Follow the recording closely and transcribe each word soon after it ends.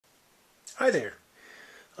Hi there.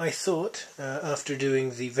 I thought, after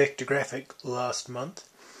doing the vector graphic last month,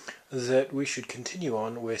 that we should continue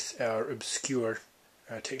on with our obscure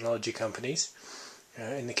technology companies.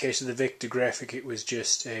 In the case of the vector graphic, it was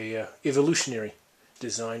just a evolutionary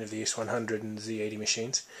design of the S100 and Z80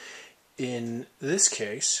 machines. In this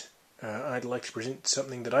case, I'd like to present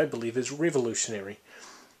something that I believe is revolutionary.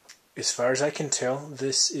 As far as I can tell,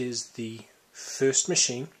 this is the first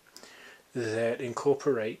machine that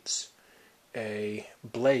incorporates a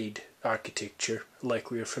blade architecture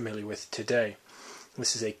like we are familiar with today.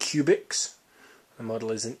 This is a Cubix. The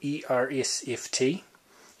model is an ERS FT.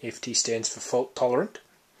 FT stands for fault tolerant.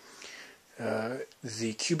 The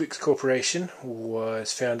Cubix Corporation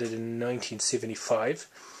was founded in 1975,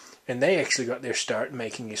 and they actually got their start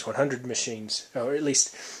making S100 machines, or at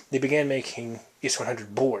least they began making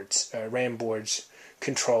S100 boards, RAM boards,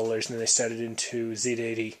 controllers, and then they started into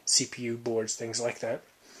Z80 CPU boards, things like that.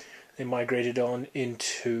 They migrated on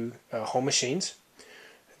into home machines.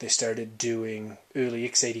 They started doing early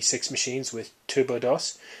x86 machines with Turbo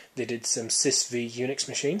DOS. They did some SysV Unix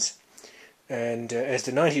machines. And as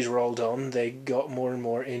the 90s rolled on, they got more and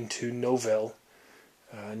more into Novell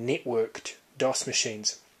networked DOS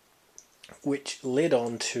machines, which led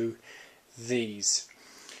on to these.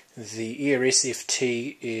 The ERS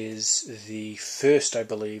FT is the first, I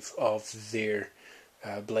believe, of their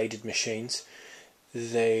bladed machines.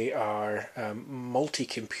 They are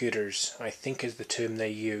multi-computers, I think is the term they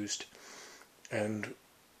used. And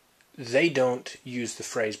they don't use the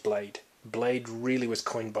phrase blade. Blade really was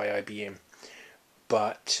coined by IBM.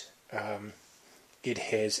 But it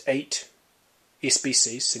has 8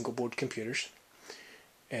 SBCs, single board computers.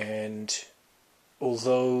 And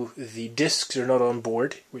although the disks are not on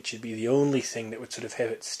board, which would be the only thing that would sort of have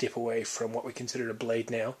it step away from what we consider a blade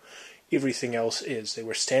now, everything else is. They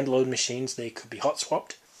were standalone machines. They could be hot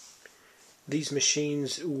swapped. These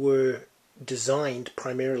machines were designed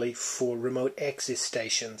primarily for remote access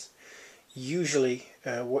stations. Usually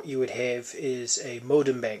what you would have is a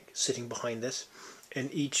modem bank sitting behind this,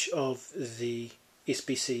 and each of the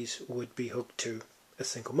SBCs would be hooked to a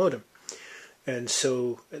single modem. And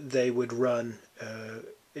so they would run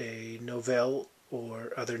a Novell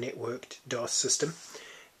or other networked DOS system,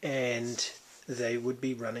 and they would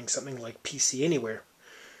be running something like PC Anywhere.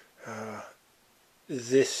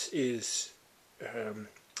 This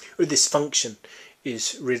function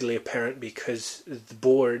is readily apparent because the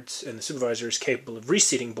boards and the supervisor is capable of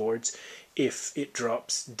resetting boards if it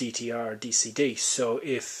drops DTR or DCD. So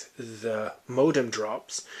if the modem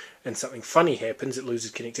drops and something funny happens, it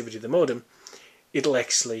loses connectivity to the modem, it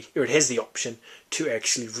has the option to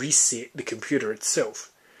actually reset the computer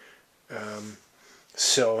itself.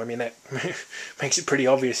 So, I mean, that makes it pretty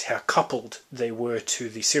obvious how coupled they were to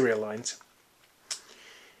the serial lines.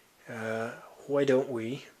 Why don't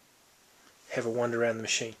we have a wander around the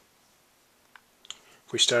machine?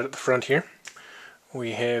 If we start at the front here,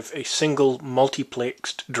 we have a single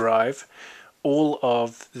multiplexed drive. All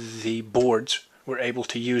of the boards were able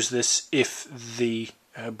to use this if the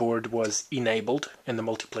board was enabled in the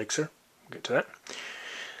multiplexer. We'll get to that.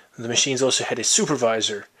 The machines also had a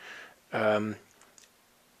supervisor.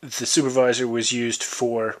 The supervisor was used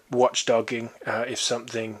for watchdogging if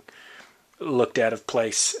something looked out of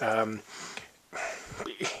place.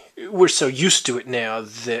 We're so used to it now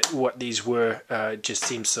that what these were just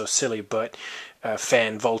seems so silly, but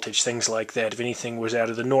fan voltage, things like that, if anything was out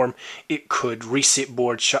of the norm, it could reset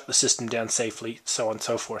boards, shut the system down safely, so on and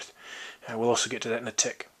so forth. We'll also get to that in a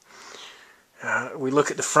tick. We look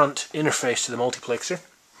at the front interface to the multiplexer.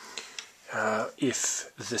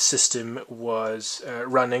 If the system was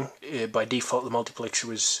running, by default the multiplexer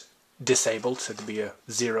was disabled, so there'd be a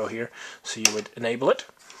 0 here, so you would enable it.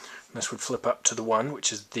 This would flip up to the 1,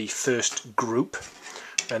 which is the first group,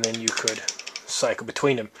 and then you could cycle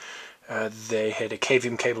between them. They had a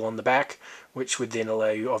KVM cable on the back, which would then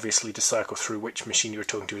allow you obviously to cycle through which machine you were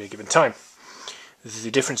talking to at a given time.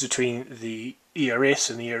 The difference between the ERS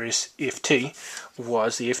and the ERS FT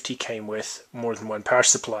was the FT came with more than one power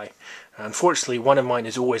supply. Unfortunately, one of mine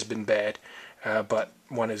has always been bad, but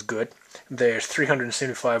one is good. They're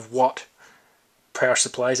 375 watt power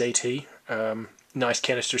supplies, AT, nice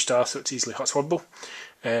canister style so it's easily hot swappable,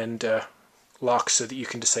 and locks so that you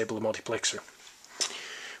can disable the multiplexer.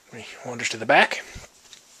 We wander to the back.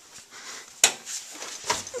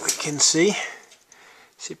 We can see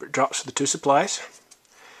separate drops for the two supplies.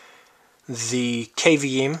 The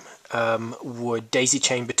KVM would daisy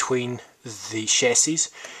chain between the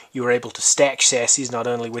chassis. You were able to stack chassis not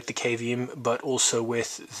only with the KVM but also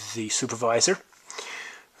with the supervisor.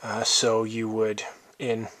 So you would,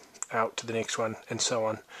 in out to the next one, and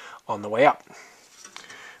so on the way up.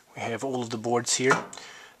 We have all of the boards here.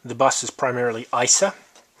 The bus is primarily ISA.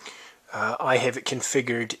 I have it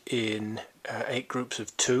configured in 8 groups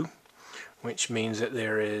of 2, which means that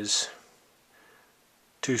there is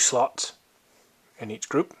 2 slots in each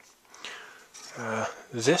group.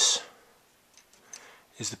 This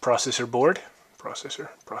is the processor board.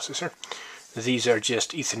 Processor. These are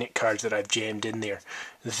just Ethernet cards that I've jammed in there.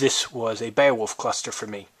 This was a Beowulf cluster for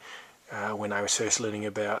me when I was first learning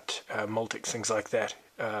about multics, things like that.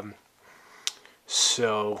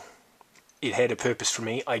 So it had a purpose for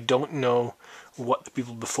me. I don't know what the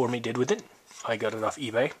people before me did with it. I got it off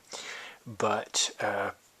eBay, but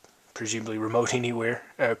presumably remote anywhere,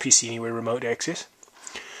 PC anywhere remote access.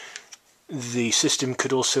 The system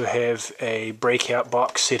could also have a breakout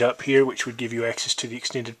box set up here, which would give you access to the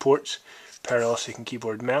extended ports, parallel sync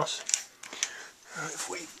keyboard and mouse. If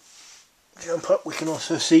we jump up, we can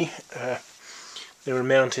also see they were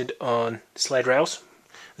mounted on slide rails,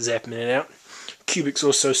 zap them in and out. Cubix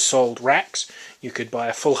also sold racks. You could buy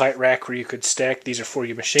a full height rack where you could stack. These are for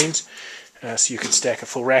your machines, so you could stack a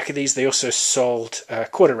full rack of these. They also sold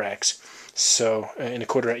quarter racks, so in a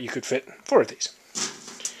quarter rack you could fit 4 of these.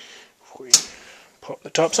 We pop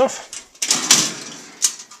the tops off.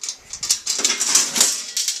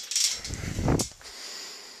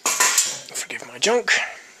 Forgive my junk.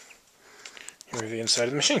 Here's the inside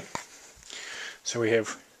of the machine. So we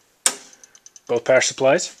have both power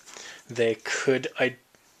supplies. They could, I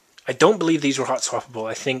don't believe these were hot swappable.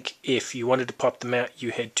 I think if you wanted to pop them out,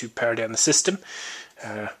 you had to power down the system.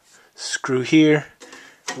 Screw here,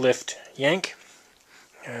 lift, yank.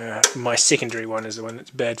 My secondary one is the one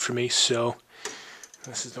that's bad for me, so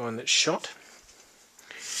this is the one that's shot.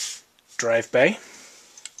 Drive bay.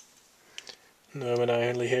 No, and I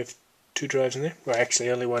only have 2 drives in there. Well,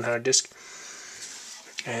 actually only 1 hard disk.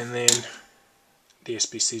 And then the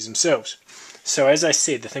SBCs themselves. So as I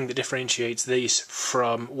said, the thing that differentiates these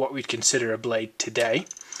from what we'd consider a blade today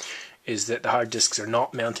is that the hard disks are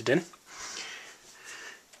not mounted in.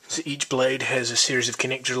 So each blade has a series of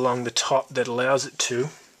connectors along the top that allows it to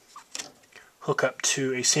hook up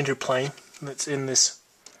to a center plane that's in this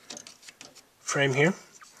frame here.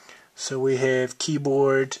 So we have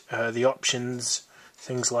keyboard, the options,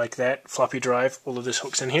 things like that, floppy drive, all of this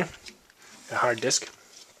hooks in here, a hard disk.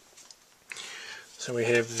 So we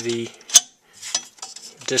have the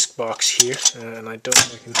disk box here, and I don't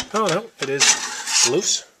think I can, oh no, it is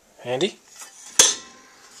loose, handy.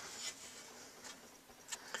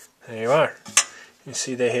 There you are. You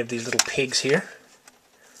see they have these little pegs here,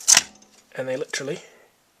 and they literally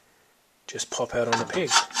just pop out on the peg.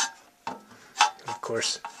 And of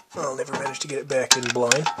course, I'll never manage to get it back in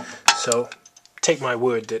blind, so take my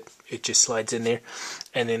word that it just slides in there,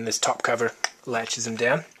 and then this top cover latches them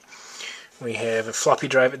down. We have a floppy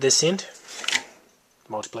drive at this end,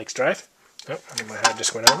 multiplex drive. Oh, I think my hard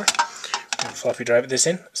disk went over. We have a floppy drive at this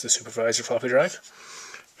end. It's the supervisor floppy drive.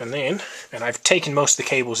 And then, and I've taken most of the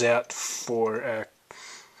cables out for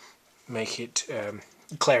make it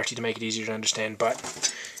clarity to make it easier to understand, but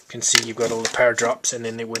you can see you've got all the power drops, and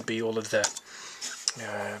then there would be all of the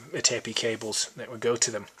ATAPI cables that would go to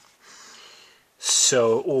them.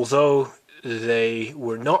 So although they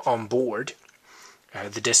were not on board,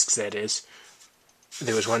 the discs that is,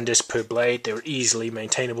 there was 1 disc per blade. They were easily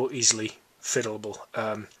maintainable, easily fiddleable,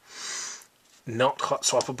 not hot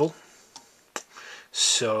swappable.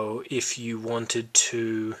 So if you wanted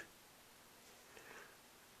to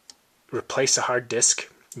replace a hard disk,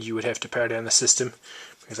 you would have to power down the system,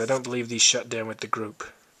 because I don't believe these shut down with the group.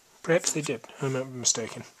 Perhaps they did, I might be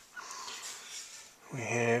mistaken. We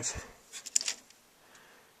have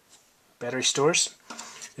battery stores.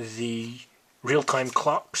 The real-time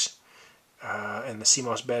clocks and the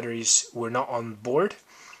CMOS batteries were not on board,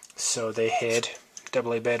 so they had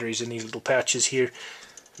AA batteries in these little pouches here.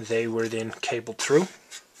 They were then cabled through.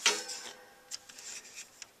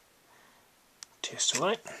 Test a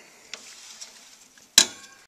light.